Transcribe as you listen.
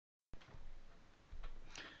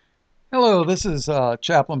Hello, this is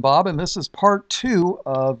Chaplain Bob, and this is part two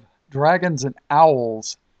of dragons and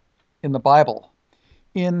owls in the Bible.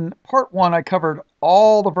 In part one, I covered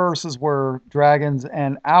all the verses where dragons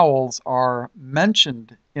and owls are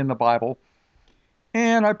mentioned in the Bible,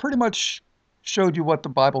 and I pretty much showed you what the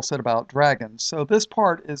Bible said about dragons. So this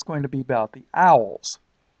part is going to be about the owls.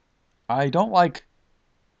 I don't like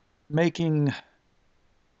making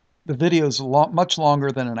the videos much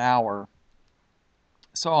longer than an hour,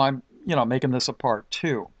 so I'm making this a part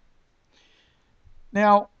two.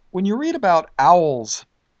 Now, when you read about owls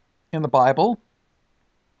in the Bible,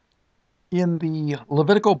 in the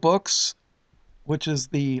Levitical books, which is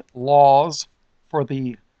the laws for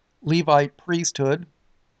the Levite priesthood,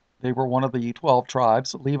 they were one of the 12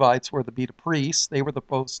 tribes. The Levites were the priests. They were the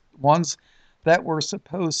ones that were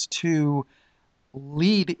supposed to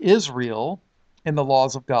lead Israel in the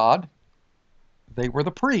laws of God. They were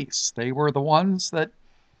the priests. They were the ones that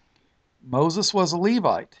Moses was a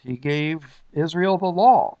Levite. He gave Israel the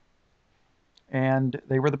law. And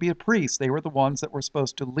they were the priests. They were the ones that were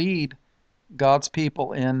supposed to lead God's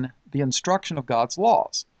people in the instruction of God's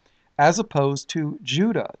laws, as opposed to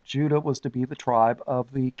Judah. Judah was to be the tribe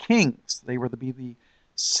of the kings. They were to be the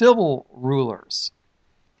civil rulers.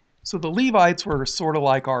 So the Levites were sort of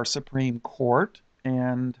like our Supreme Court,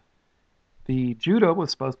 and the Judah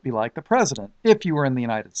was supposed to be like the president, if you were in the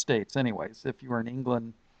United States anyways. If you were in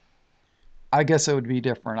England, I guess it would be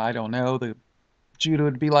different. I don't know. The Judah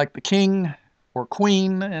would be like the king or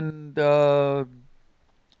queen, and I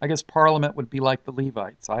guess Parliament would be like the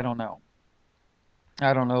Levites. I don't know.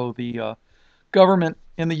 I don't know the government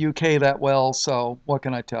in the UK that well, so what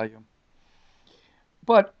can I tell you?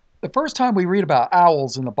 But the first time we read about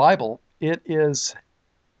owls in the Bible, it is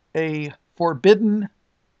a forbidden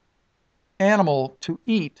animal to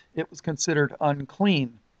eat. It was considered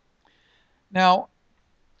unclean. Now,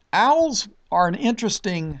 owls are an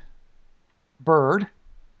interesting bird.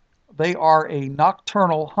 They are a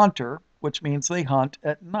nocturnal hunter, which means they hunt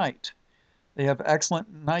at night. They have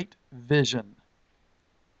excellent night vision.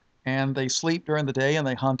 And they sleep during the day and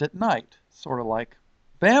they hunt at night, sort of like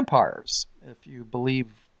vampires, if you believe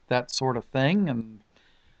that sort of thing. And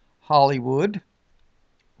Hollywood,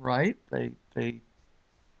 right? I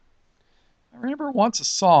remember once a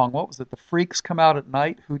song, what was it? The Freaks Come Out at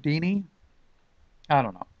Night, Houdini? I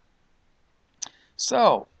don't know.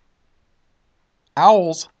 So,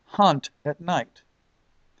 owls hunt at night.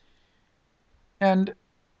 And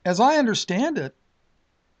as I understand it,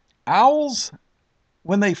 owls,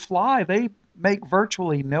 when they fly, they make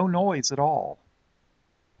virtually no noise at all.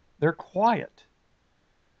 They're quiet.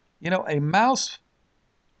 You know, a mouse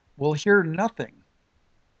will hear nothing.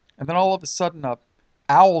 And then all of a sudden, a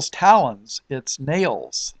owl's talons, its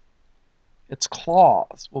nails, its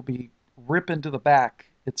claws will be rip into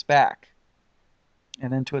its back,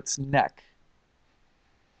 and into its neck.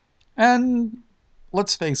 And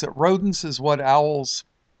let's face it, rodents is what owls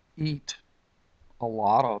eat a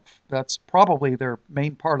lot of. That's probably their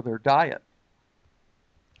main part of their diet.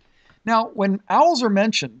 Now, when owls are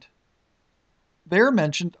mentioned, they're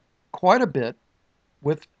mentioned quite a bit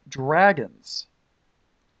with dragons.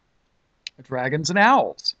 Dragons and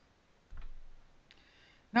owls.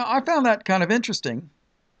 Now, I found that kind of interesting.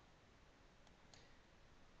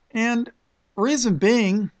 And reason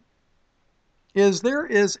being is there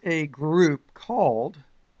is a group called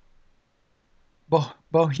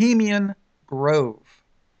Bohemian Grove.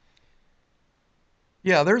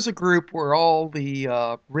 Yeah, there's a group where all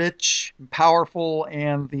the rich, and powerful,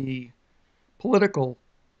 and the political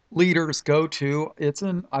leaders go to.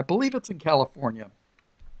 I believe it's in California.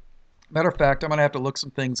 Matter of fact, I'm going to have to look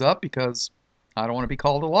some things up because I don't want to be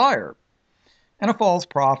called a liar and a false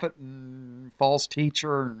prophet and false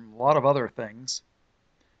teacher and a lot of other things.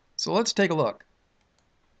 So let's take a look.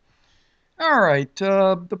 All right,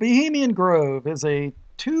 the Bohemian Grove is a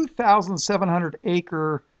 2,700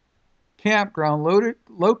 acre campground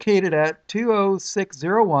located at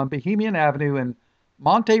 20601 Bohemian Avenue in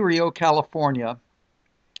Monte Rio, California.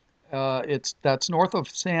 That's north of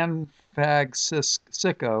San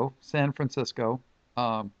Francisco,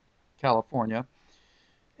 California,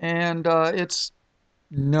 and it's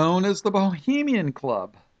known as the Bohemian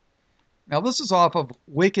Club. Now, this is off of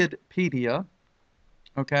Wikipedia,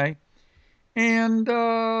 okay, and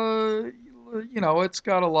it's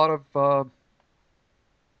got a lot of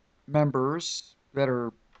members that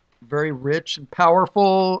are very rich and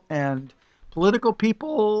powerful, and political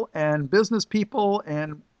people, and business people,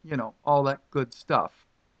 and all that good stuff.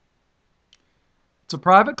 It's a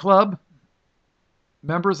private club,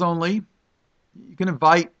 members only. You can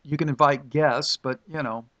invite guests, but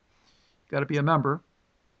got to be a member.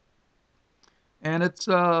 and it's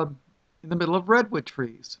in the middle of redwood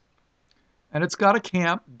trees. And it's got a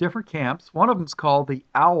camp, different camps. One of them's called the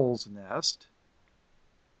Owl's Nest.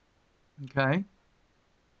 Okay.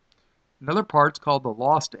 Another part's called the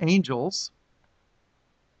Lost Angels.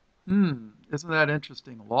 Isn't that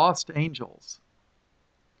interesting? Lost angels.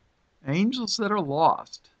 Angels that are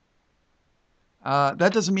lost.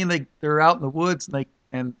 That doesn't mean they're out in the woods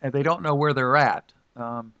and they don't know where they're at.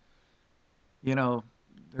 You know,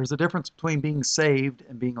 there's a difference between being saved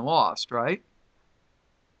and being lost, right?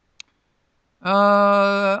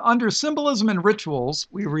 Under symbolism and rituals,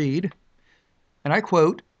 we read, and I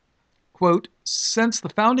quote, since the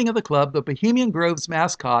founding of the club, the Bohemian Grove's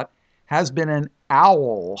mascot has been an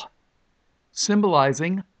owl,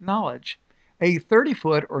 symbolizing knowledge. A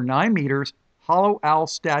 30-foot or 9 meters hollow owl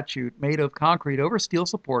statue made of concrete over steel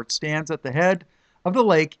supports stands at the head of the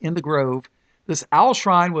lake in the Grove. This owl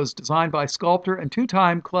shrine was designed by sculptor and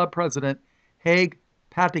two-time club president Haig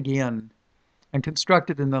Patagian and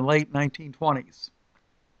constructed in the late 1920s.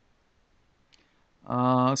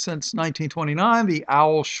 Since 1929, the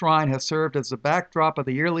Owl Shrine has served as the backdrop of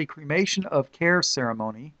the yearly Cremation of Care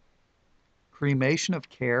ceremony. Cremation of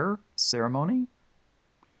Care ceremony?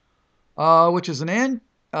 Which is an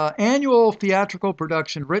annual theatrical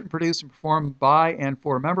production written, produced, and performed by and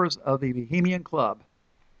for members of the Bohemian Club.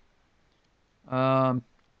 Wow.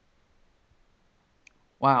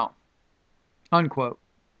 Unquote.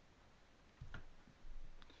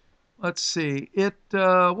 Let's see.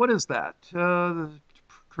 What is that? The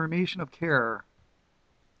cremation of care.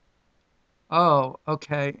 Oh,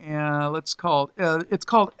 okay. It's called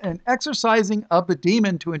an exorcising of the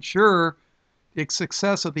demon to ensure the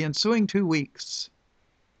success of the ensuing 2 weeks.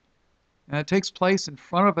 And it takes place in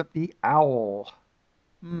front of the owl.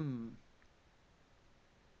 Isn't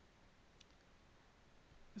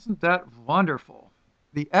that wonderful?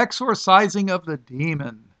 The exorcising of the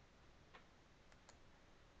demon.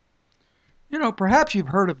 You know, perhaps you've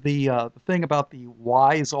heard of the thing about the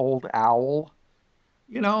wise old owl.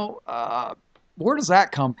 You know, where does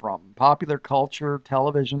that come from? Popular culture,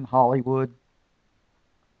 television, Hollywood.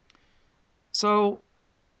 So,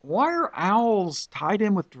 why are owls tied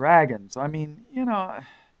in with dragons? I mean, you know,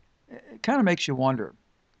 it kind of makes you wonder.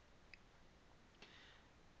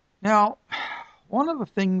 Now, one of the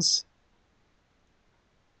things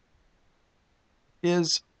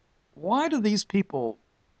is, why do these people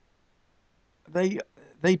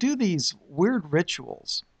they do these weird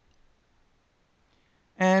rituals,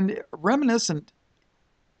 and reminiscent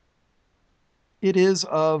it is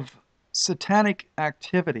of satanic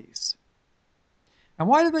activities. And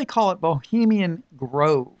why do they call it Bohemian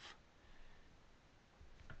Grove?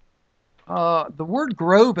 The word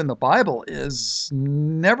grove in the Bible is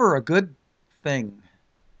never a good thing.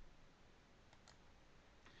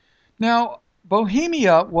 Now,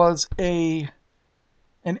 Bohemia was an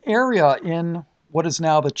area in what is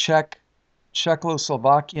now the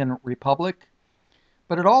Czechoslovakian Republic,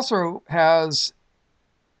 but it also has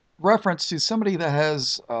reference to somebody that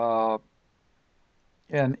has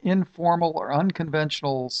an informal or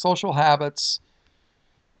unconventional social habits,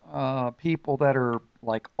 people that are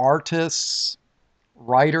like artists,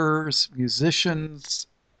 writers, musicians.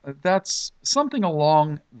 That's something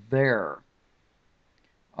along there,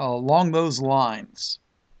 along those lines.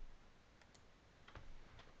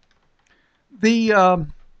 The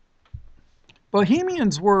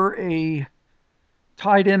Bohemians were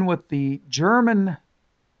tied in with the German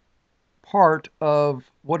part of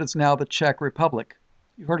what is now the Czech Republic.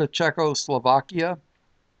 You heard of Czechoslovakia?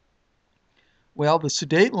 Well, the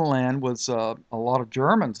Sudetenland was a lot of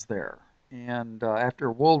Germans there. And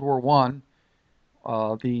after World War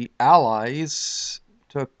I, the Allies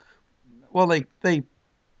they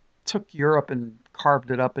took Europe and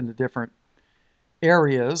carved it up into different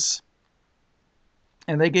areas.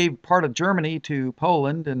 And they gave part of Germany to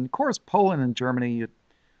Poland. And of course, Poland and Germany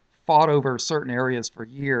fought over certain areas for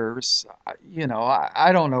years. You know,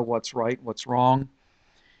 I don't know what's right, what's wrong.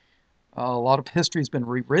 A lot of history's been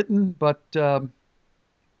rewritten, but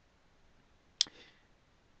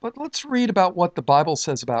let's read about what the Bible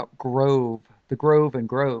says about grove, the grove and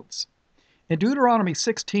groves. In Deuteronomy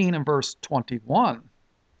 16 and verse 21,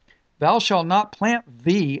 thou shalt not plant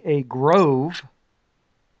thee a grove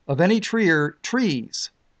of any tree or trees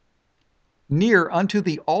near unto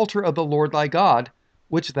the altar of the Lord thy God,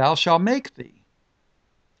 which thou shalt make thee.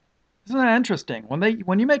 Isn't that interesting?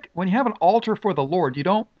 When you have an altar for the Lord, you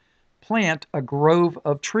don't plant a grove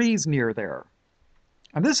of trees near there.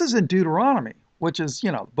 And this is in Deuteronomy, which is,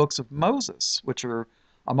 you know, the books of Moses, which are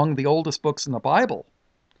among the oldest books in the Bible.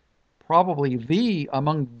 Probably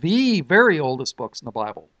among the very oldest books in the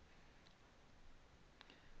Bible.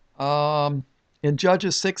 In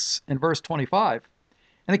Judges 6 and verse 25.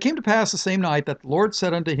 And it came to pass the same night that the Lord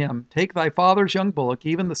said unto him, Take thy father's young bullock,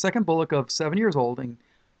 even the second bullock of 7 years old, and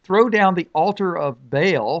throw down the altar of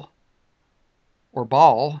Baal, or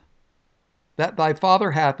Baal, that thy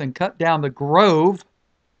father hath, and cut down the grove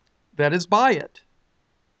that is by it.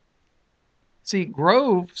 See,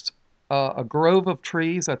 groves, a grove of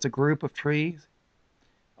trees, that's a group of trees,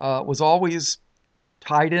 was always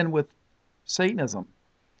tied in with Satanism.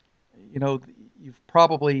 You know, you've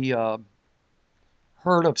probably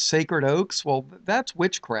heard of sacred oaks? Well, that's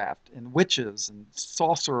witchcraft and witches and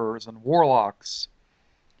sorcerers and warlocks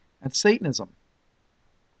and Satanism.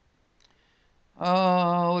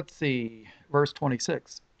 Let's see, verse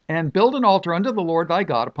 26. And build an altar unto the Lord thy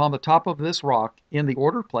God upon the top of this rock in the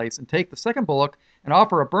ordered place, and take the second bullock and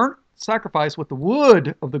offer a burnt sacrifice with the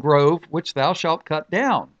wood of the grove which thou shalt cut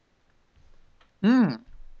down.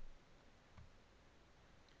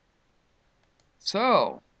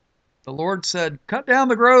 So, the Lord said, cut down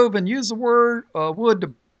the grove and use the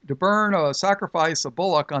wood to burn a sacrifice, a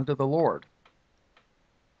bullock unto the Lord.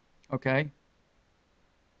 Okay.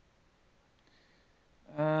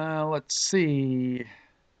 Let's see.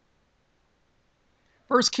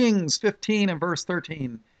 1 Kings 15 and verse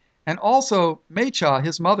 13. And also Micah,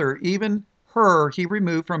 his mother, even her he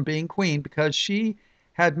removed from being queen, because she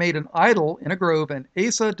had made an idol in a grove, and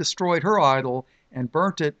Asa destroyed her idol and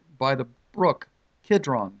burnt it by the brook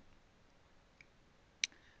Kidron.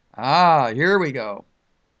 Here we go.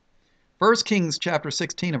 1 Kings chapter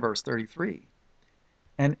 16 and verse 33.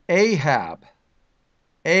 And Ahab,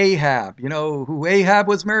 you know who Ahab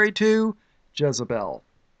was married to? Jezebel.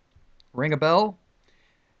 Ring a bell?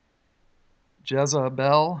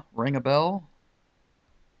 Jezebel, ring a bell?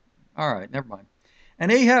 All right, never mind.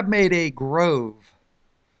 And Ahab made a grove,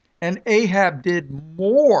 and Ahab did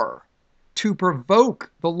more to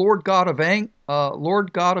provoke the Lord God of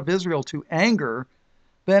Israel to anger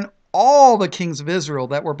than all the kings of Israel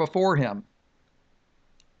that were before him.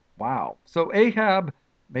 Wow. So Ahab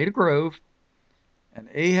made a grove, and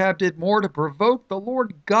Ahab did more to provoke the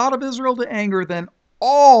Lord God of Israel to anger than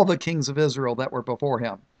all the kings of Israel that were before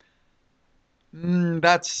him.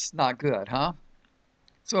 That's not good, huh?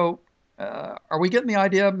 So, are we getting the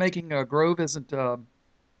idea of making a grove isn't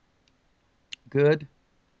good?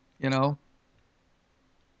 You know?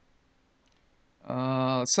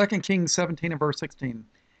 2 Kings 17 and verse 16.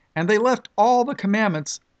 And they left all the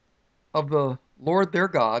commandments of the Lord their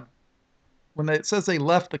God. When it says they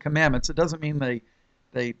left the commandments, it doesn't mean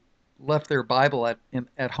they left their Bible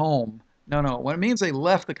at home. No. When it means they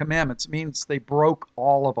left the commandments, it means they broke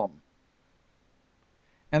all of them.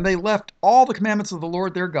 And they left all the commandments of the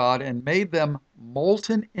Lord their God and made them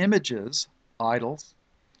molten images, idols,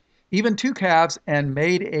 even 2 calves, and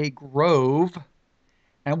made a grove,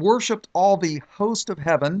 and worshipped all the host of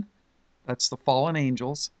heaven, that's the fallen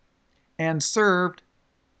angels, and served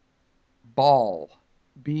Baal,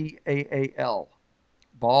 B-A-A-L.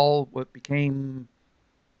 Baal,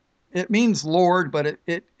 it means Lord, but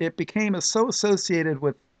it became so associated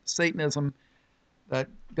with Satanism that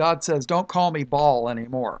God says, don't call me Baal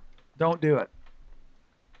anymore. Don't do it.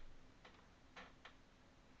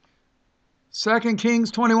 2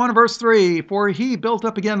 Kings 21 verse 3, for he built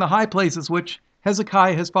up again the high places which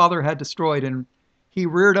Hezekiah his father had destroyed, and he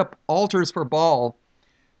reared up altars for Baal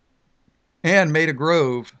and made a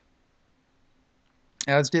grove,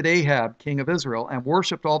 as did Ahab, king of Israel, and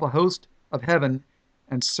worshipped all the host of heaven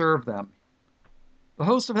and served them. The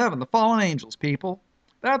host of heaven, the fallen angels, people.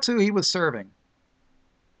 That's who he was serving.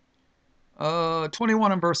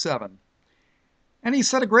 21 and verse 7. And he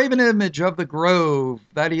set a graven image of the grove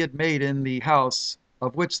that he had made in the house,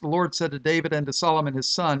 of which the Lord said to David and to Solomon his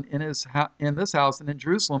son, in this house and in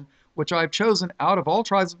Jerusalem, which I have chosen out of all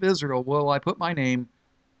tribes of Israel, will I put my name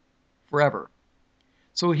forever.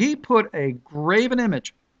 So he put a graven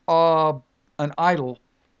image of an idol,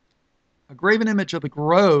 a graven image of the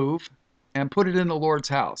grove, and put it in the Lord's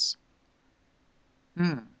house.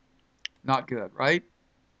 Not good, right?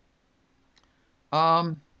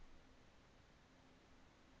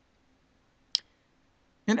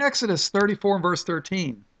 In Exodus 34 and verse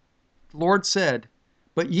 13, the Lord said,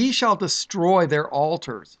 but ye shall destroy their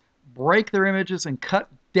altars, break their images, and cut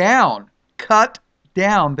down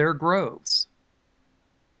their groves.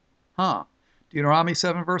 Deuteronomy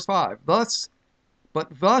 7 verse 5. Thus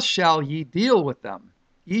shall ye deal with them.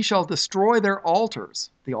 Ye shall destroy their altars.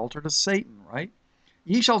 The altar to Satan, right?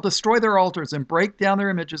 Ye shall destroy their altars and break down their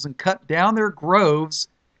images and cut down their groves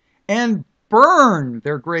and burn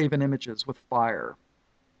their graven images with fire.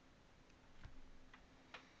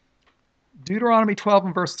 Deuteronomy 12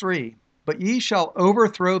 and verse 3. But ye shall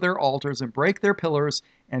overthrow their altars, and break their pillars,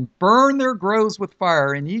 and burn their groves with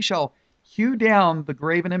fire, and ye shall hew down the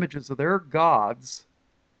graven images of their gods,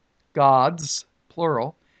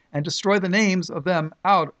 plural, and destroy the names of them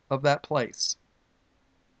out of that place.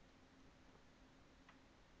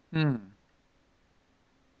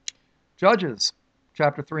 Judges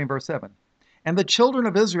chapter 3 and verse 7. And the children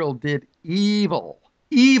of Israel did evil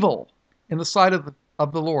in the sight of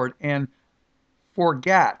the Lord, and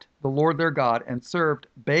forgat the Lord their God, and served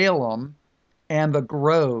Baalim and the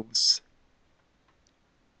groves.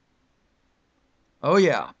 Oh,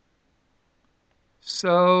 yeah.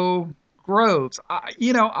 So, groves.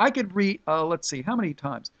 I could read, let's see, how many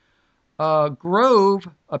times? Grove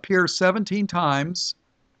appears 17 times,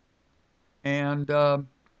 and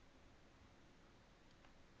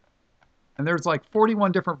there's like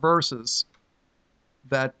 41 different verses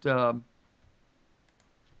that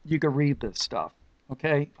you could read this stuff.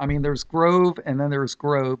 Okay? I mean, there's grove and then there's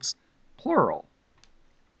groves, plural.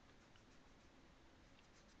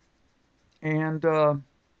 And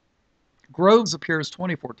groves appears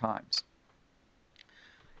 24 times.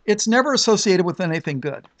 It's never associated with anything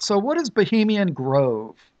good. So what is Bohemian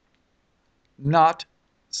Grove? Not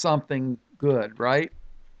something good, right?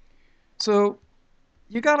 So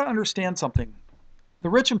you got to understand something. The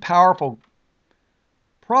rich and powerful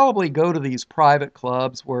probably go to these private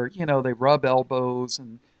clubs where, they rub elbows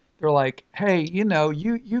and they're like, hey,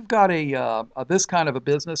 you've got a this kind of a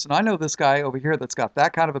business, and I know this guy over here that's got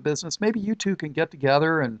that kind of a business. Maybe you two can get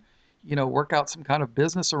together and, work out some kind of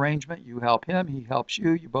business arrangement. You help him, he helps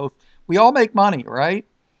you. We all make money, right?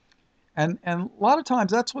 And a lot of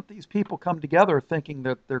times that's what these people come together thinking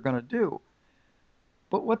that they're going to do.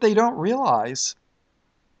 But what they don't realize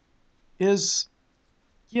is,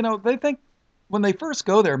 they think when they first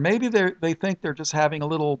go there, maybe they think they're just having a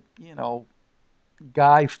little,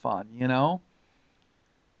 guy fun,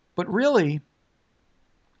 But really,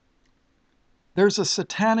 there's a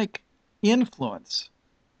satanic influence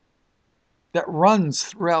that runs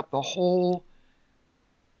throughout the whole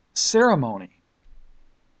ceremony.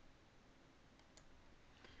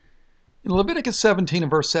 In Leviticus 17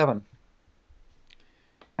 and verse 7,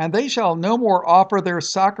 and they shall no more offer their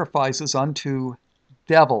sacrifices unto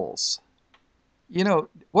devils.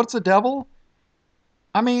 What's a devil?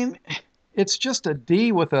 I mean, it's just a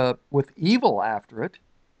D with evil after it.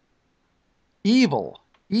 Evil.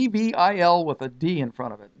 E-V-I-L with a D in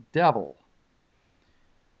front of it. Devil.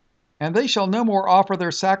 And they shall no more offer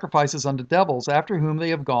their sacrifices unto devils, after whom they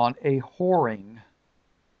have gone a whoring.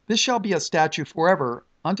 This shall be a statute forever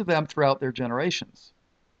unto them throughout their generations.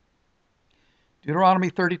 Deuteronomy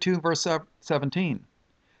 32 verse 17.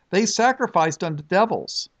 They sacrificed unto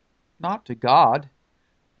devils, not to God,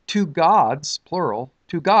 to gods, plural,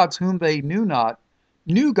 to gods whom they knew not,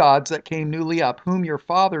 new gods that came newly up, whom your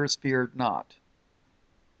fathers feared not.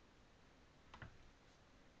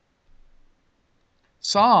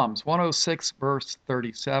 Psalms 106 verse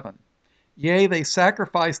 37. Yea, they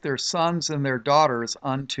sacrificed their sons and their daughters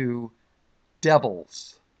unto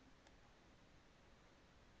devils.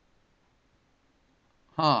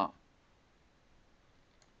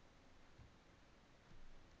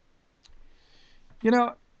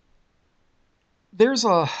 There's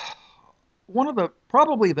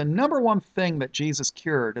probably the number one thing that Jesus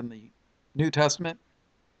cured in the New Testament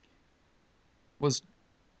was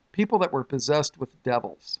people that were possessed with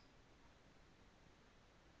devils.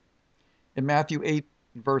 In Matthew 8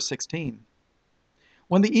 verse 16.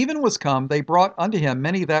 When the even was come, they brought unto him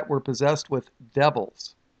many that were possessed with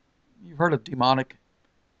devils. You've heard of demonic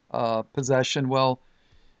possession. Well,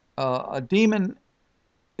 a demon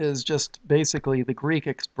is just basically the Greek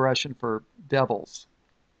expression for devils.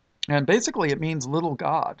 And basically it means little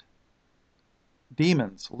god.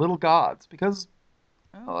 Demons, little gods, because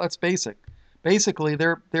that's basic. Basically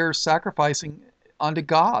they're sacrificing unto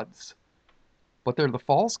gods. But they're the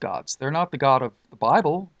false gods. They're not the God of the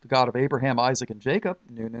Bible, the God of Abraham, Isaac, and Jacob.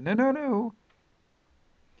 No, no, no, no, no.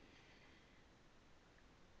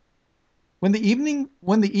 When the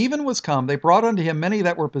even was come, they brought unto him many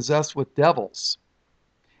that were possessed with devils.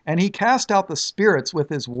 And he cast out the spirits with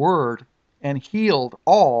his word, and healed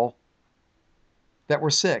all that were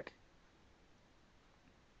sick.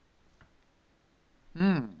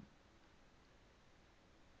 In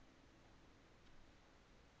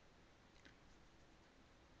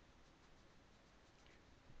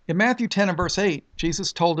Matthew 10 and verse 8,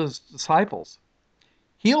 Jesus told his disciples,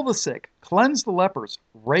 heal the sick, cleanse the lepers,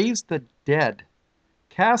 raise the dead,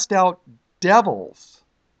 cast out devils.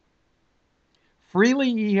 Freely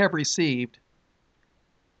ye have received,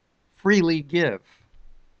 freely give.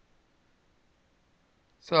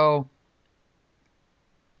 So,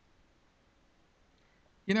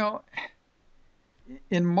 You know,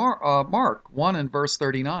 in Mark 1 and verse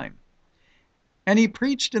 39, and he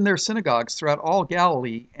preached in their synagogues throughout all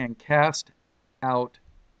Galilee and cast out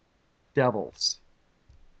devils.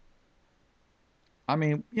 I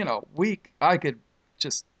mean, I could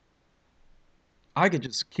just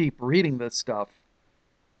keep reading this stuff.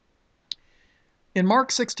 In Mark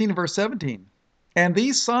 16 verse 17, and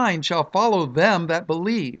these signs shall follow them that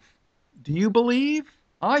believe. Do you believe?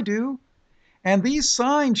 I do. And these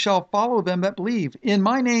signs shall follow them that believe. In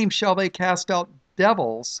my name shall they cast out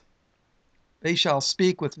devils. They shall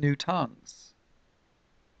speak with new tongues.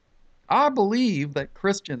 I believe that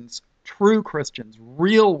Christians, true Christians,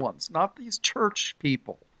 real ones, not these church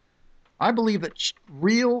people, I believe that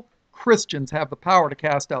real Christians have the power to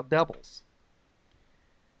cast out devils.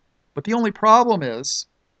 But the only problem is,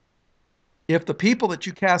 if the people that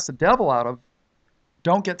you cast the devil out of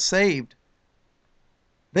don't get saved,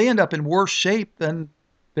 they end up in worse shape than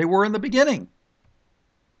they were in the beginning.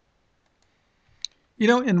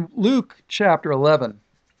 In Luke chapter 11,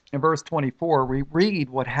 in verse 24, we read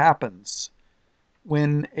what happens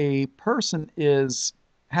when a person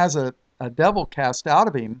has a devil cast out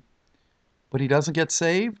of him, but he doesn't get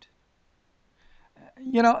saved.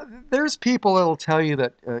 There's people that'll tell you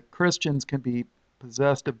that Christians can be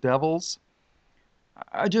possessed of devils.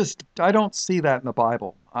 I don't see that in the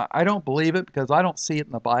Bible. I don't believe it because I don't see it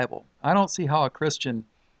in the Bible. I don't see how a Christian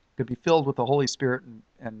could be filled with the Holy Spirit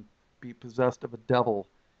and be possessed of a devil.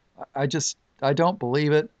 I don't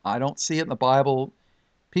believe it. I don't see it in the Bible.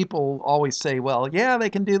 People always say, well, yeah, they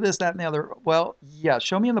can do this, that, and the other. Well, yeah,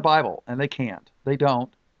 show me in the Bible. And they can't. They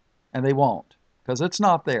don't. And they won't because it's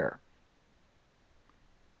not there.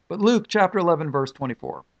 But Luke chapter 11, verse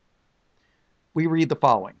 24, we read the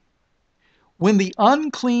following. When the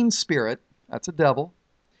unclean spirit, that's a devil,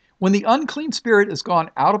 when the unclean spirit is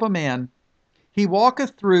gone out of a man, he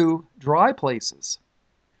walketh through dry places,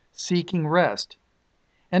 seeking rest.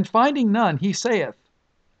 And finding none, he saith,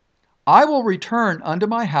 I will return unto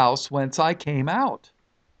my house whence I came out.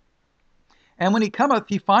 And when he cometh,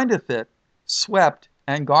 he findeth it swept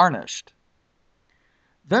and garnished.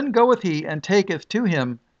 Then goeth he and taketh to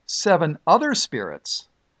him 7 other spirits,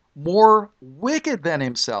 more wicked than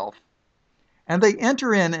himself, and they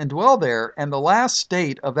enter in and dwell there, and the last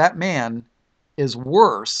state of that man is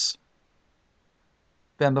worse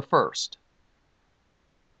than the first.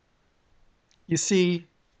 You see,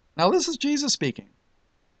 now this is Jesus speaking.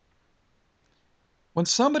 When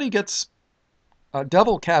somebody gets a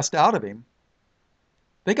devil cast out of him,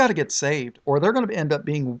 they got to get saved, or they're going to end up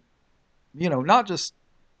being, not just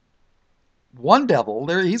one devil.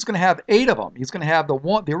 He's going to have 8 of them. He's going to have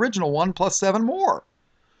the original one plus 7 more.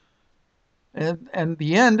 And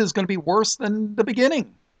the end is going to be worse than the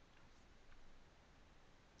beginning.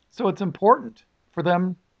 So it's important for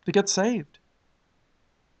them to get saved.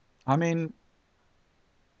 I mean,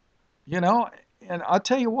 and I'll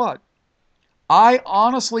tell you what, I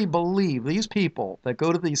honestly believe these people that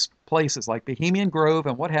go to these places like Bohemian Grove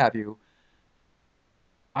and what have you,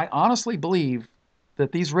 I honestly believe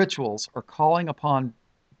that these rituals are calling upon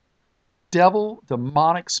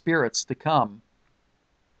demonic spirits to come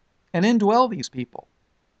and indwell these people.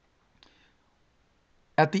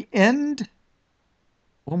 At the end,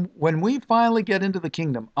 when we finally get into the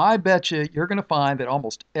kingdom, I bet you're going to find that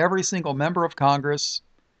almost every single member of Congress,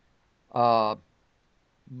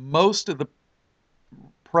 most of the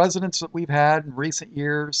presidents that we've had in recent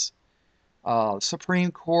years, Supreme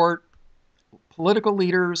Court, political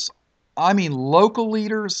leaders, I mean local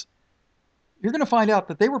leaders, you're going to find out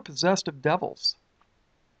that they were possessed of devils.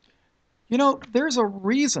 There's a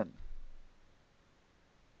reason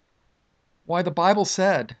why the Bible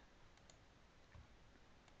said,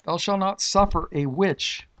 thou shalt not suffer a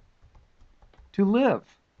witch to live.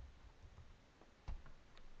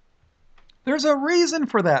 There's a reason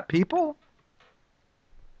for that, people.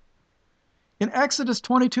 In Exodus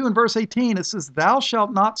 22 and verse 18, it says, thou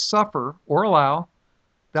shalt not suffer or allow,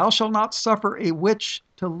 thou shalt not suffer a witch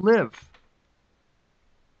to live.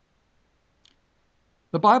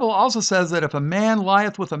 The Bible also says that if a man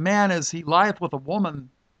lieth with a man as he lieth with a woman,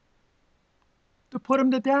 to put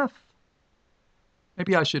him to death.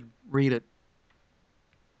 Maybe I should read it.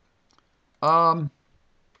 All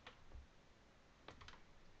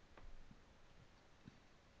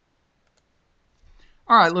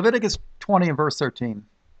right, Leviticus 20 and verse 13.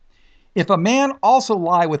 If a man also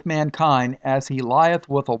lie with mankind as he lieth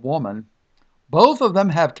with a woman, both of them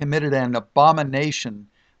have committed an abomination.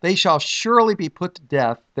 They shall surely be put to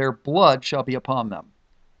death. Their blood shall be upon them.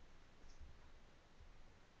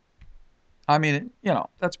 I mean,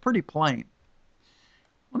 that's pretty plain.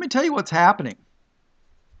 Let me tell you what's happening.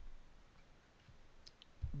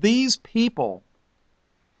 These people,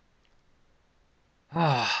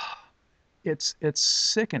 it's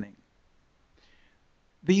sickening.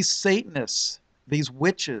 These Satanists, these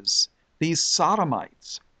witches, these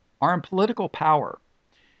sodomites are in political power.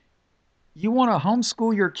 You want to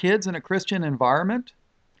homeschool your kids in a Christian environment?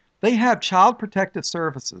 They have child protective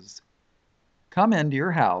services come into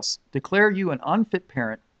your house, declare you an unfit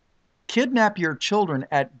parent, kidnap your children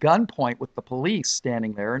at gunpoint with the police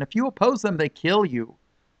standing there, and if you oppose them, they kill you.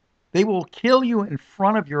 They will kill you in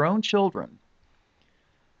front of your own children.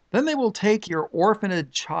 Then they will take your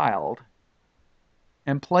orphaned child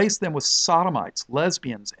and place them with sodomites,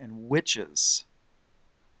 lesbians, and witches.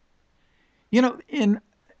 You know, in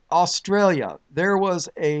Australia, there was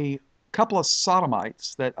a couple of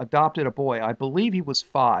sodomites that adopted a boy. I believe he was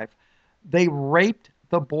 5. They raped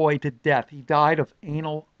the boy to death. He died of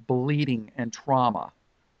anal bleeding and trauma.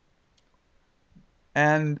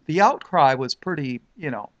 And the outcry was pretty,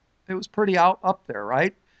 it was pretty up there,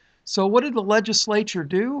 right? So what did the legislature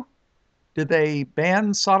do? Did they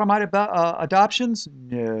ban sodomite adoptions?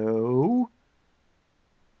 No.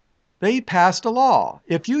 They passed a law.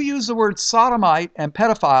 If you use the word sodomite and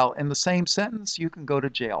pedophile in the same sentence, you can go to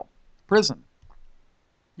jail, prison.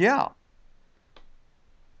 Yeah.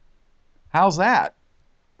 How's that?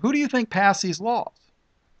 Who do you think passed these laws?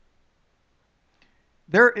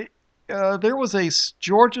 There was a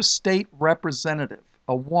Georgia state representative,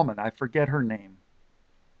 a woman, I forget her name.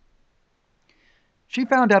 She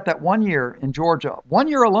found out that 1 year in Georgia, 1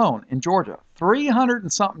 year alone in Georgia, 300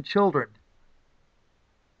 and something children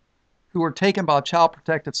who were taken by Child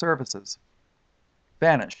Protective Services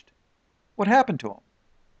vanished. What happened to them?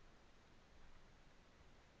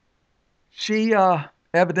 She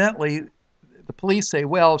evidently, the police say,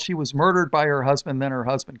 well, she was murdered by her husband, then her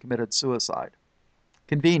husband committed suicide.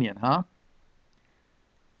 Convenient, huh?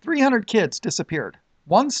 300 kids disappeared.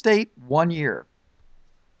 One state, 1 year.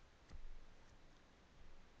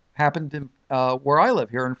 Happened in where I live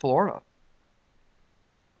here in Florida.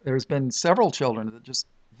 There's been several children that just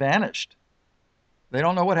vanished. They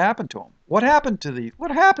don't know what happened to them. What's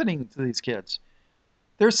happening to these kids?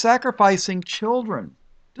 They're sacrificing children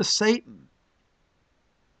to Satan.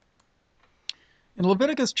 In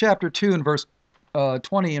Leviticus chapter 2 and verse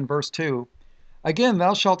 20 and verse 2, again,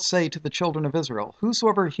 thou shalt say to the children of Israel,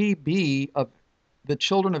 whosoever he be of the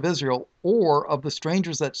children of Israel, or of the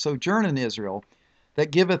strangers that sojourn in Israel,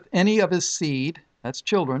 that giveth any of his seed, that's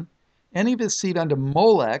children, any of his seed unto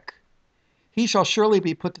Molech, he shall surely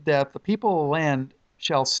be put to death. The people of the land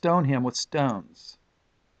shall stone him with stones.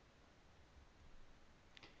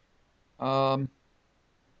 In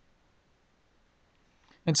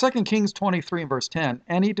 2 Kings 23 and verse 10,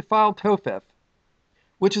 and he defiled Topheth,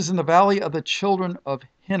 which is in the valley of the children of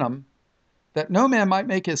Hinnom, that no man might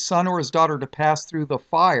make his son or his daughter to pass through the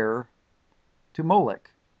fire to Molech.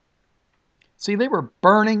 See, they were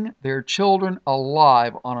burning their children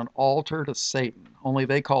alive on an altar to Satan, only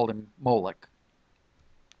they called him Molech.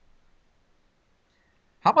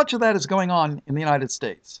 How much of that is going on in the United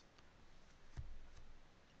States?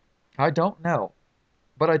 I don't know.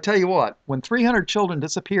 But I tell you what, when 300 children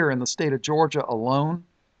disappear in the state of Georgia alone,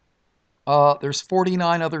 there's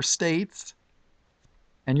 49 other states,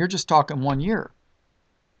 and you're just talking 1 year.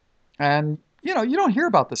 And, you don't hear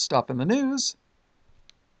about this stuff in the news.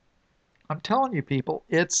 I'm telling you, people,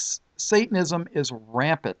 Satanism is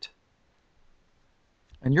rampant.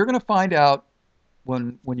 And you're going to find out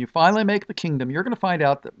when you finally make the kingdom, you're going to find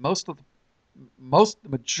out that the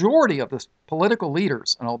majority of the political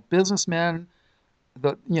leaders and all businessmen,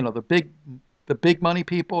 the big money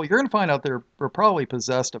people, you're going to find out they're probably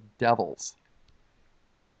possessed of devils.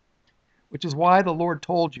 Which is why the Lord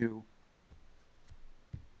told you,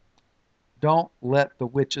 don't let the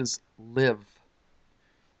witches live.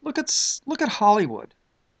 Look at Hollywood.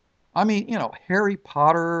 I mean, Harry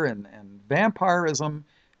Potter and vampirism,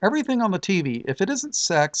 everything on the TV. If it isn't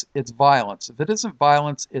sex, it's violence. If it isn't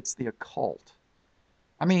violence, it's the occult.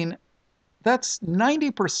 I mean, that's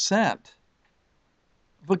 90% of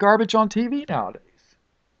the garbage on TV nowadays.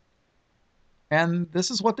 And this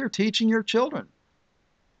is what they're teaching your children.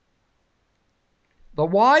 The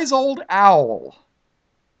wise old owl,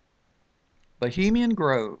 Bohemian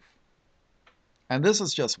Grove. And this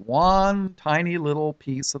is just one tiny little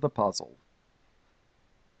piece of the puzzle.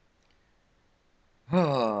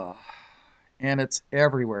 And it's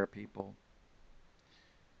everywhere, people.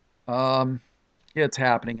 It's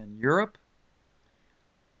happening in Europe.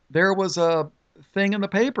 There was a thing in the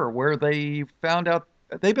paper where they found out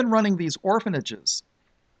they've been running these orphanages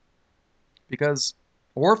because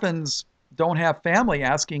orphans don't have family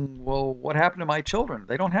asking, well, what happened to my children?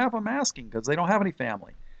 They don't have them asking because they don't have any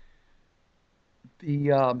family.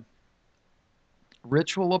 the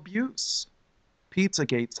ritual abuse,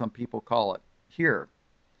 Pizzagate, some people call it here.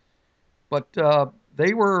 But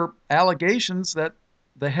they were allegations that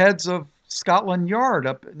the heads of Scotland Yard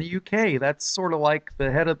up in the UK, that's sort of like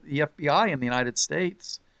the head of the FBI in the United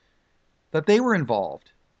States, that they were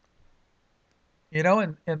involved.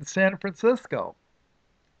 In San Francisco,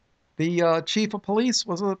 the chief of police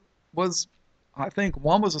was I think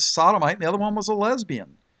one was a sodomite and the other one was a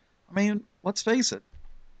lesbian. I mean, let's face it.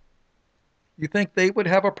 You think they would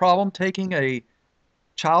have a problem taking a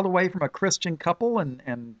child away from a Christian couple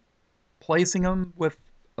and placing them with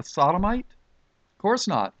a sodomite? Of course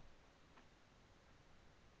not.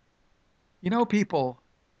 People,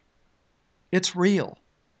 it's real.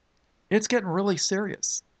 It's getting really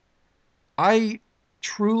serious. I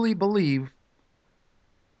truly believe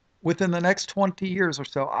within the next 20 years or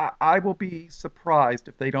so, I will be surprised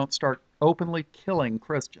if they don't start openly killing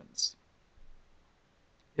Christians.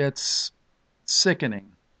 It's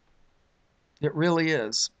sickening. It really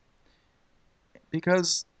is.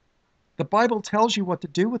 Because the Bible tells you what to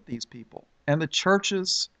do with these people. And the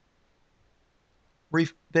churches,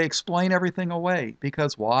 they explain everything away.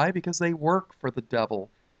 Because why? Because they work for the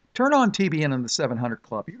devil. Turn on TBN and the 700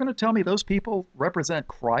 Club. You're going to tell me those people represent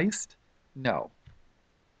Christ? No.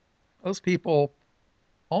 Those people,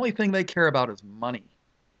 only thing they care about is money.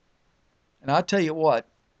 And I'll tell you what,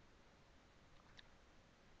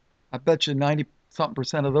 I bet you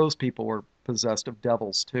 90-something% of those people were possessed of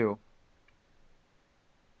devils too.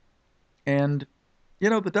 And,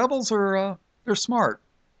 the devils they're smart.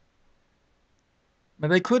 I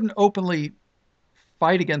mean, they couldn't openly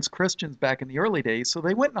fight against Christians back in the early days, so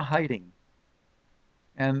they went into hiding.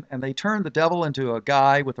 And they turned the devil into a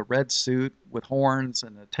guy with a red suit with horns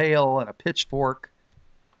and a tail and a pitchfork.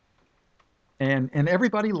 And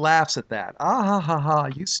everybody laughs at that. Ah ha ha ha,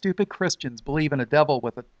 you stupid Christians believe in a devil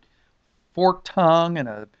with a forked tongue and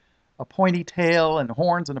a pointy tail and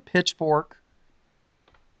horns and a pitchfork.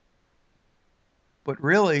 But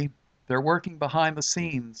really, they're working behind the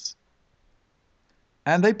scenes.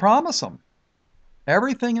 And they promise them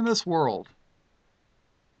everything in this world.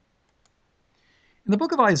 In the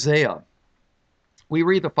book of Isaiah, we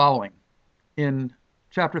read the following in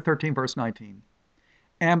chapter 13, verse 19.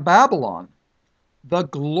 And Babylon, the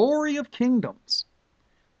glory of kingdoms,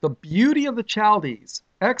 the beauty of the Chaldees,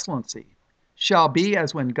 excellency, shall be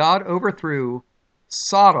as when God overthrew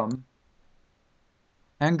Sodom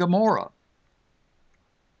and Gomorrah.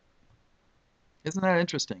 Isn't that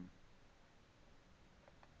interesting?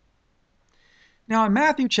 Now in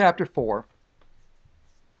Matthew chapter 4,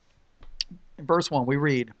 in verse 1, we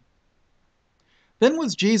read, Then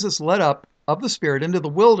was Jesus led up of the Spirit into the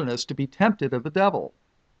wilderness to be tempted of the devil.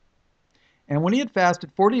 And when he had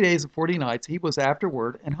fasted 40 days and 40 nights, he was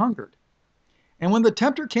afterward and hungered. And when the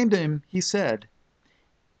tempter came to him, he said,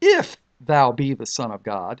 If thou be the Son of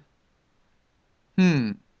God.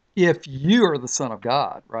 If you are the Son of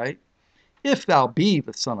God, right? If thou be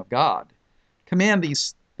the Son of God, command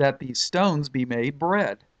that these stones be made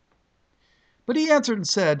bread. But he answered and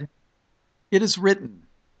said, It is written.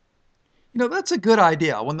 That's a good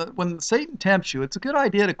idea. When Satan tempts you, it's a good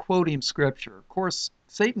idea to quote him scripture. Of course,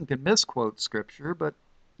 Satan can misquote scripture, but,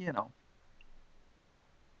 It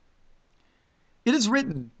is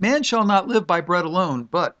written, Man shall not live by bread alone,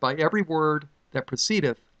 but by every word that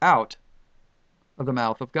proceedeth out of the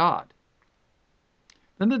mouth of God.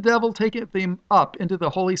 Then the devil taketh him up into the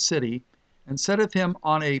holy city, and setteth him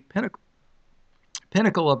on a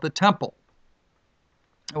pinnacle of the temple.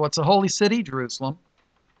 What's a holy city? Jerusalem.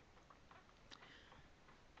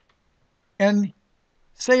 And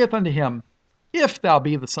saith unto him, If thou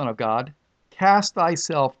be the Son of God, cast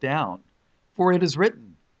thyself down, for it is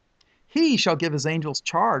written, He shall give his angels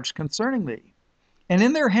charge concerning thee, and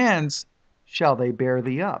in their hands shall they bear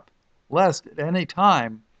thee up, lest at any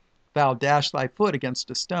time thou dash thy foot against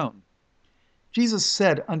a stone. Jesus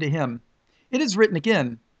said unto him, It is written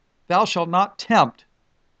again, Thou shalt not tempt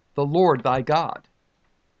the Lord thy God.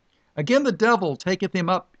 Again the devil taketh him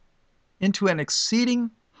up into an exceeding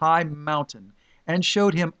high mountain, and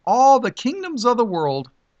showed him all the kingdoms of the world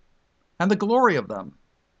and the glory of them.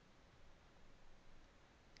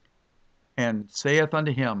 And saith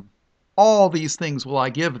unto him, All these things will I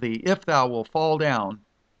give thee, if thou wilt fall down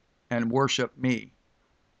and worship me.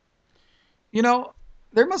 God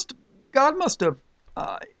must have,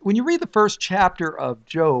 when you read the first chapter of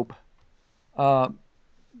Job,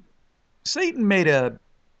 Satan made a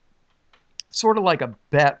sort of like a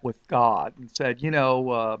bet with God and said,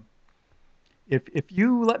 if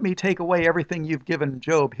you let me take away everything you've given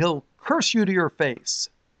Job, he'll curse you to your face.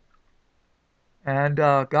 And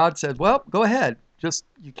God said, well, go ahead. Just,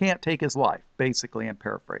 you can't take his life, basically, I'm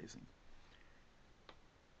paraphrasing.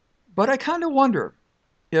 But I kind of wonder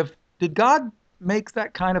if, did God make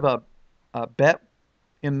that kind of a bet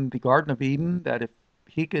in the Garden of Eden that if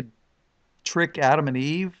he could trick Adam and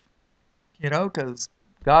Eve, because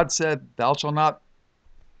God said, thou shalt not,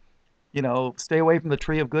 stay away from the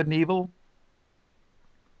tree of good and evil.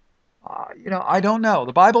 I don't know.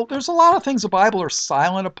 The Bible, there's a lot of things the Bible are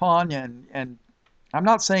silent upon, and I'm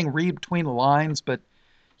not saying read between the lines, but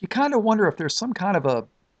you kind of wonder if there's some kind of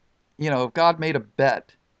if God made a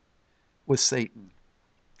bet with Satan.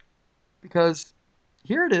 Because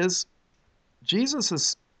here it is, Jesus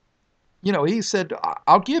is, he said,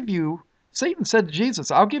 I'll give you, Satan said to Jesus,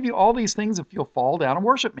 I'll give you all these things if you'll fall down and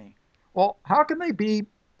worship me. Well, how can they be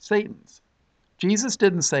Satan's? Jesus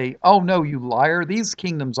didn't say, oh no, you liar, these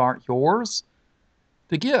kingdoms aren't yours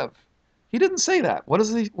to give. He didn't say that. What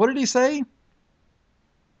did he say?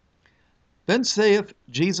 Then saith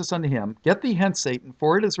Jesus unto him, get thee hence, Satan,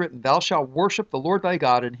 for it is written, thou shalt worship the Lord thy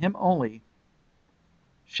God, and him only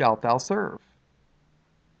shalt thou serve.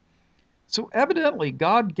 So evidently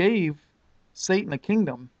God gave Satan a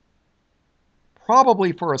kingdom,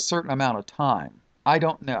 probably for a certain amount of time. I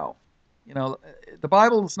don't know. The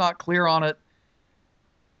Bible is not clear on it.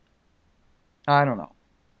 I don't know.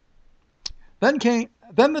 Then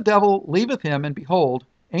the devil leaveth him, and behold,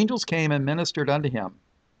 angels came and ministered unto him.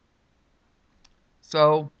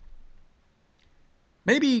 So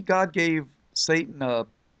maybe God gave Satan a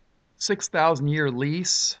 6,000-year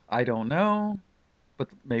lease. I don't know. But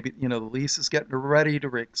maybe, the lease is getting ready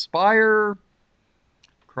to expire.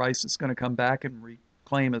 Christ is going to come back and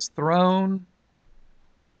reclaim his throne.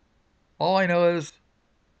 All I know is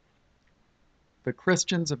the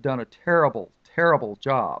Christians have done a terrible, terrible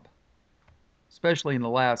job, especially in the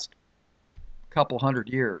last couple hundred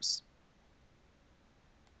years.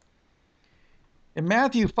 In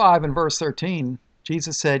Matthew 5 and verse 13,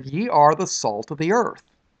 Jesus said, ye are the salt of the earth.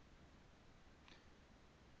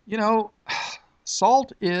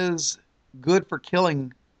 Salt is good for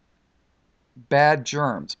killing bad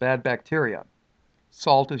germs, bad bacteria.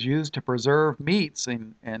 Salt is used to preserve meats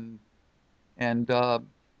and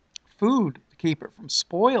food to keep it from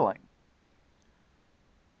spoiling.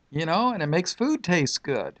 And it makes food taste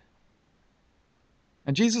good.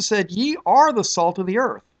 And Jesus said, ye are the salt of the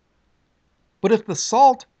earth. But if the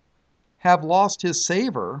salt have lost his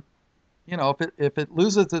savor, if it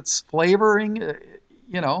loses its flavoring,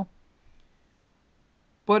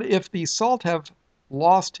 but if the salt have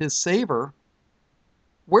lost his savor,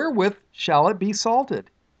 wherewith shall it be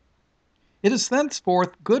salted? It is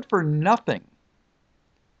thenceforth good for nothing,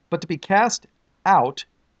 but to be cast out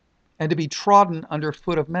and to be trodden under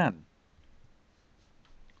foot of men.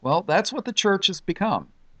 Well, that's what the church has become.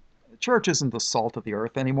 The church isn't the salt of the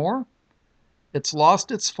earth anymore. It's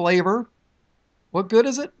lost its flavor. What good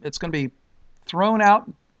is it? It's going to be thrown out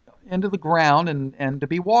into the ground and to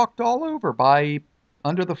be walked all over by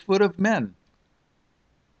under the foot of men.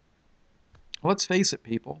 Let's face it,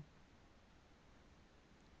 people.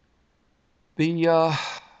 The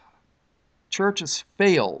church has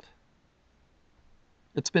failed.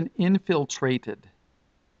 It's been infiltrated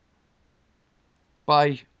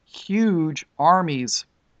by huge armies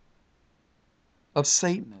of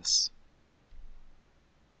Satanists.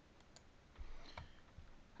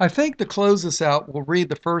 I think to close this out, we'll read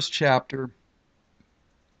the first chapter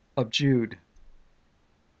of Jude.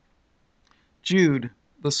 Jude,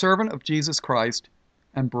 the servant of Jesus Christ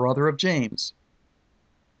and brother of James,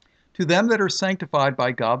 to them that are sanctified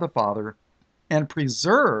by God the Father and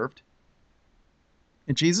preserved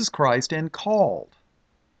in Jesus Christ and called.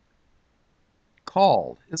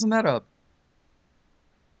 Called. Isn't that a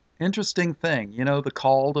interesting thing? The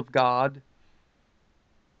called of God.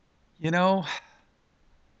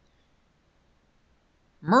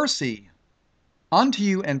 Mercy unto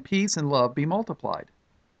you and peace and love be multiplied.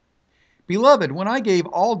 Beloved, when I gave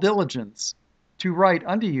all diligence to write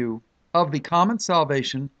unto you of the common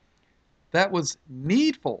salvation, that was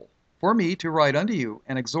needful for me to write unto you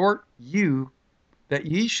and exhort you that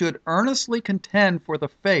ye should earnestly contend for the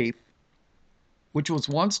faith which was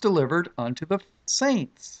once delivered unto the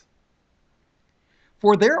saints.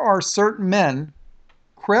 For there are certain men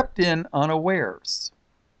crept in unawares,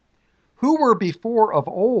 who were before of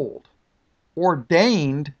old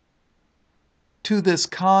ordained to this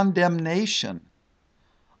condemnation,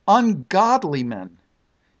 ungodly men,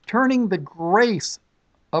 turning the grace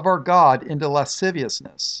of our God into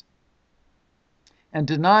lasciviousness, and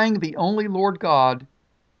denying the only Lord God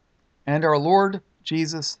and our Lord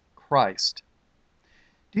Jesus Christ.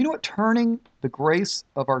 Do you know what turning the grace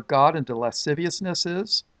of our God into lasciviousness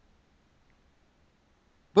is?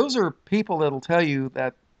 Those are people that'll tell you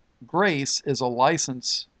that grace is a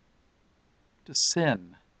license to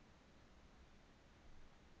sin.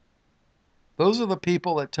 Those are the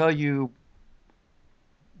people that tell you,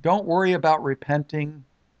 don't worry about repenting.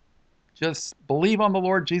 Just believe on the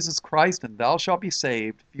Lord Jesus Christ and thou shalt be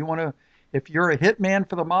saved. If you're a hitman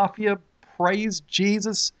for the mafia, praise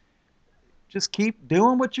Jesus. Just keep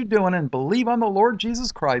doing what you're doing and believe on the Lord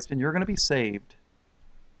Jesus Christ and you're going to be saved.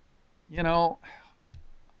 You know,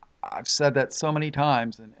 I've said that so many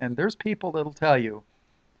times, and there's people that'll tell you,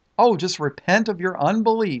 oh, just repent of your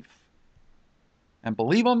unbelief and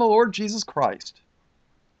believe on the Lord Jesus Christ.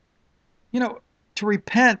 You know, to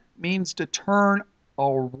repent means to turn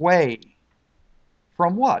away.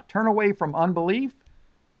 From what? Turn away from unbelief?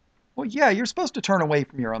 Well, yeah, you're supposed to turn away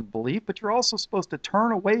from your unbelief, but you're also supposed to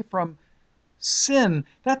turn away from sin.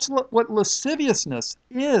 That's what lasciviousness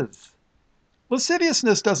is.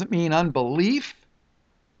 Lasciviousness doesn't mean unbelief.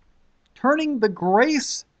 Turning the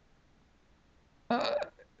grace, uh,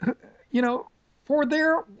 for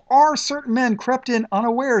there are certain men crept in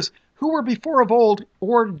unawares who were before of old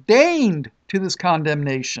ordained to this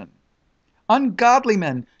condemnation. Ungodly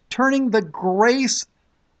men turning the grace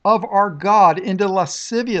of our God into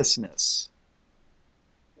lasciviousness.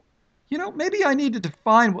 Maybe I need to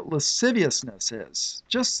define what lasciviousness is,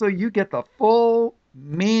 just so you get the full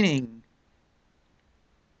meaning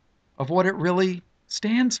of what it really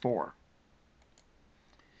stands for.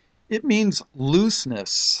 It means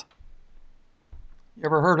looseness. You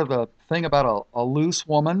ever heard of the thing about a loose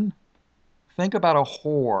woman? Think about a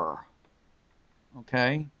whore.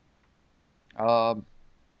 Okay?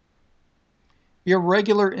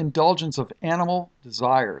 Irregular indulgence of animal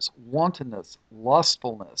desires, wantonness,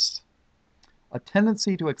 lustfulness, a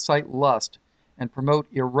tendency to excite lust and promote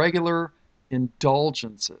irregular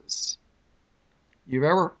indulgences. You've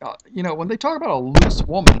ever, when they talk about a loose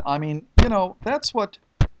woman, I mean, that's what,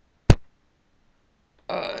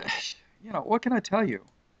 what can I tell you?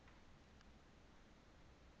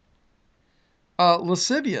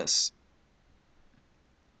 Lascivious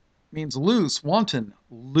means loose, wanton,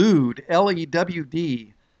 lewd,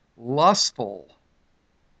 L-E-W-D, lustful.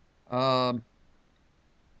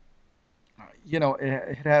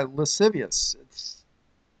 It had lascivious. It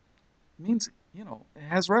means, it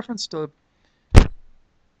has reference to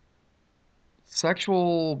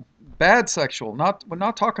sexual, bad sexual. We're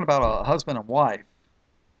not talking about a husband and wife.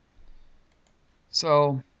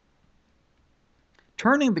 So,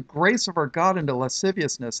 turning the grace of our God into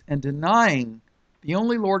lasciviousness and denying the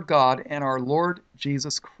only Lord God and our Lord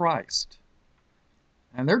Jesus Christ.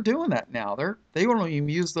 And they're doing that now. They don't even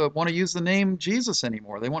want to use the name Jesus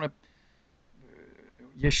anymore. They want to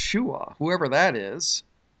Yeshua, whoever that is.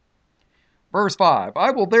 Verse 5,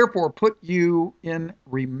 I will therefore put you in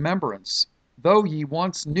remembrance, though ye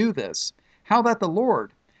once knew this, how that the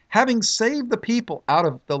Lord, having saved the people out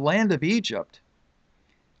of the land of Egypt,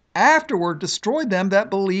 afterward destroyed them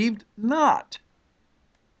that believed not.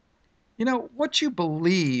 What you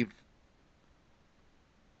believe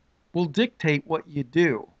will dictate what you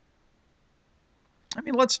do. I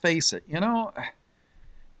mean, let's face it,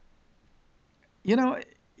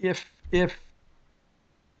 if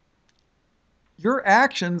your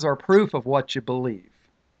actions are proof of what you believe,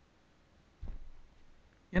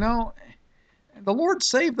 the Lord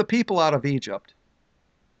saved the people out of Egypt,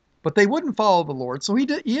 but they wouldn't follow the Lord, so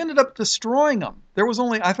he ended up destroying them. There was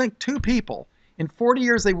only, I think, 2 people. In 40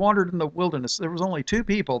 years they wandered in the wilderness. There was only 2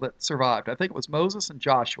 people that survived. I think it was Moses and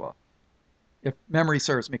Joshua, if memory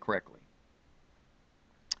serves me correctly.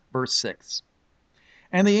 Verse 6.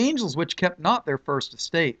 And the angels which kept not their first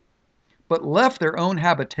estate, but left their own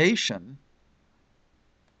habitation.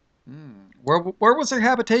 Where was their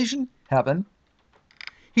habitation? Heaven.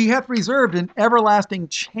 He hath reserved in everlasting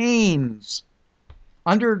chains,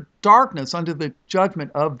 under darkness, under the judgment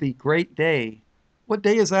of the great day. What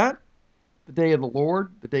day is that? The day of the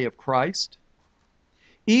Lord, the day of Christ.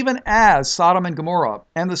 Even as Sodom and Gomorrah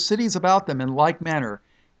and the cities about them in like manner,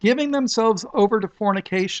 giving themselves over to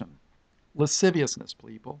fornication, lasciviousness,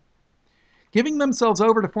 people, giving themselves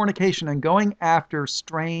over to fornication and going after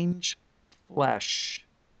strange flesh,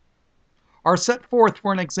 are set forth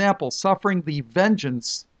for an example, suffering the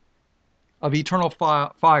vengeance of eternal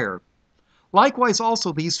fire. Likewise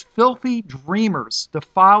also these filthy dreamers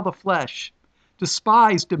defile the flesh,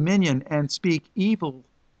 despise dominion, and speak evil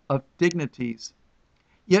of dignities.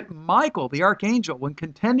 Yet Michael, the archangel, when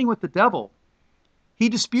contending with the devil, he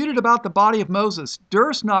disputed about the body of Moses,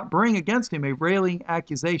 durst not bring against him a railing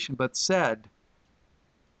accusation, but said,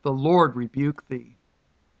 the Lord rebuke thee.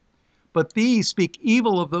 But these speak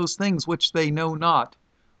evil of those things which they know not,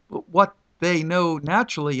 but what they know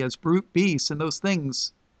naturally as brute beasts, and those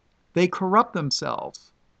things they corrupt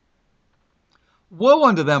themselves. Woe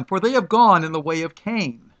unto them, for they have gone in the way of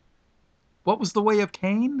Cain. What was the way of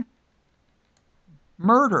Cain?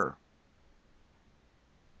 Murder.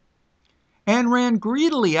 And ran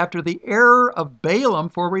greedily after the error of Balaam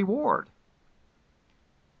for reward.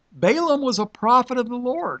 Balaam was a prophet of the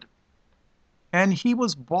Lord, and he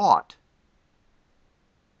was bought.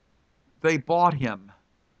 They bought him.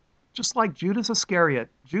 Just like Judas Iscariot.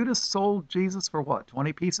 Judas sold Jesus for what,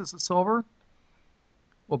 20 pieces of silver?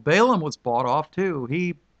 Well, Balaam was bought off too.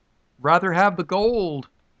 He'd rather have the gold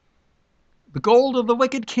of the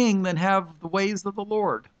wicked king, than have the ways of the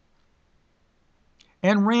Lord.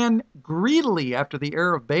 And ran greedily after the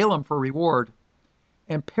heir of Balaam for reward,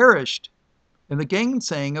 and perished in the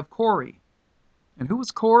gainsaying of Corey. And who was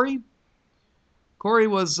Corey? Corey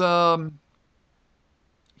was,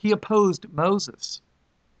 he opposed Moses.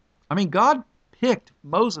 I mean, God picked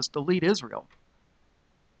Moses to lead Israel.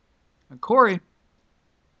 And Corey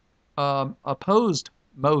opposed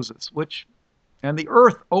Moses, and the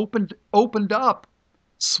earth opened up,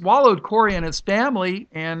 swallowed Corey and his family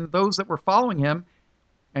and those that were following him,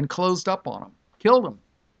 and closed up on him, killed him.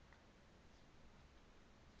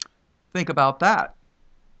 Think about that.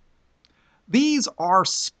 These are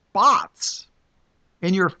spots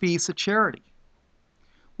in your feasts of charity.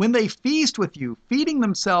 When they feast with you, feeding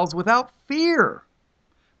themselves without fear.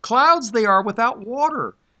 Clouds they are without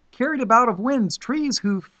water, carried about of winds, trees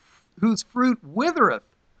whose fruit withereth,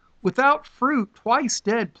 without fruit, twice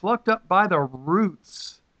dead, plucked up by the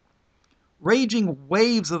roots. Raging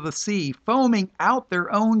waves of the sea, foaming out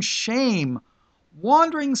their own shame,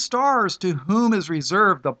 wandering stars to whom is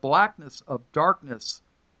reserved the blackness of darkness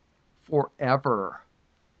forever.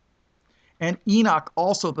 And Enoch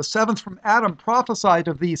also, the seventh from Adam, prophesied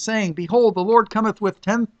of thee, saying, Behold, the Lord cometh with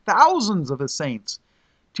 10,000s of his saints,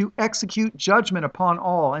 to execute judgment upon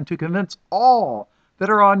all, and to convince all that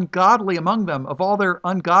are ungodly among them of all their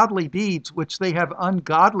ungodly deeds which they have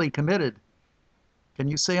ungodly committed. Can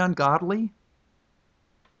you say ungodly?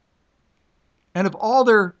 And of all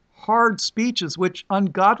their hard speeches which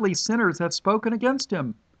ungodly sinners have spoken against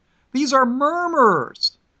him. These are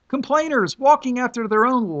murmurers, complainers, walking after their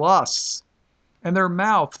own lusts, and their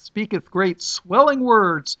mouth speaketh great swelling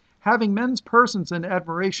words, having men's persons in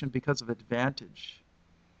admiration because of advantage.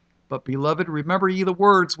 But, beloved, remember ye the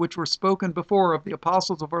words which were spoken before of the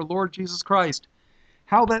apostles of our Lord Jesus Christ,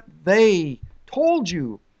 how that they told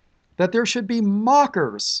you that there should be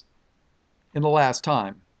mockers in the last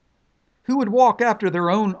time, who would walk after their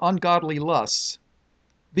own ungodly lusts.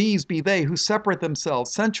 These be they who separate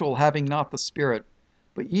themselves, sensual, having not the Spirit.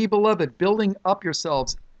 But ye, beloved, building up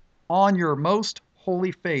yourselves on your most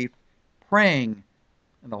holy faith, praying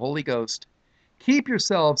in the Holy Ghost, keep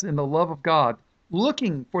yourselves in the love of God,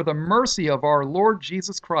 looking for the mercy of our Lord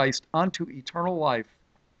Jesus Christ unto eternal life.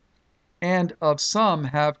 And of some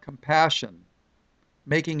have compassion,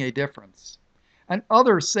 making a difference. And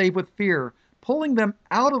others save with fear, pulling them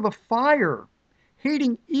out of the fire,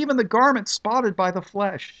 hating even the garment spotted by the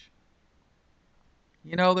flesh.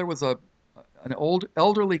 You know, there was an old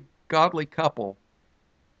elderly godly couple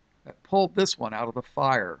that pulled this one out of the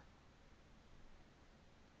fire.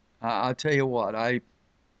 I'll tell you what, I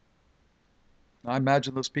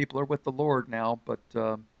imagine those people are with the Lord now, but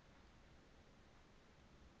you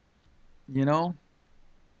know,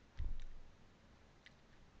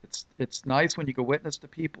 it's nice when you go witness to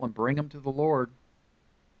people and bring them to the Lord.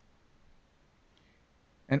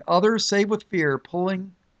 And others save with fear,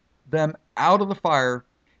 pulling them out of the fire,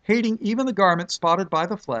 hating even the garment spotted by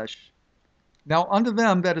the flesh. Now unto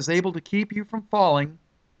them that is able to keep you from falling,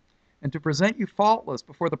 and to present you faultless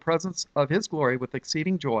before the presence of his glory with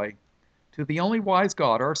exceeding joy, to the only wise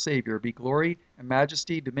God, our Savior, be glory and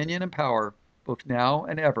majesty, dominion and power, both now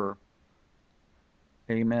and ever.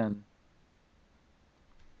 Amen.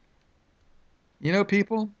 You know,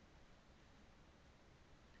 people,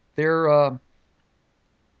 the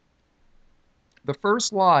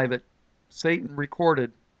first lie that Satan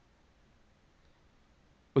recorded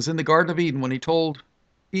was in the Garden of Eden when he told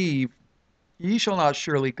Eve, ye shall not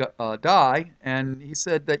surely die, and he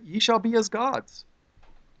said that ye shall be as gods.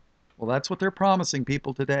 Well, that's what they're promising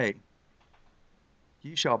people today.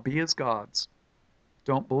 Ye shall be as gods.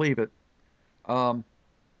 Don't believe it.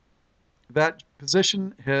 That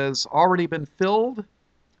position has already been filled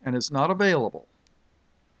and is not available.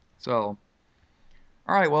 So,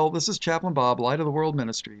 all right, well, this is Chaplain Bob, Light of the World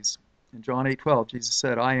Ministries. In John 8:12, Jesus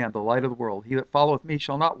said, I am the light of the world. He that followeth me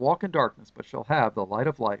shall not walk in darkness, but shall have the light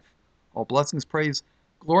of life. All blessings, praise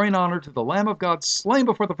Glory and honor to the Lamb of God slain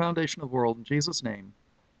before the foundation of the world. In Jesus' name,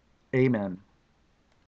 amen.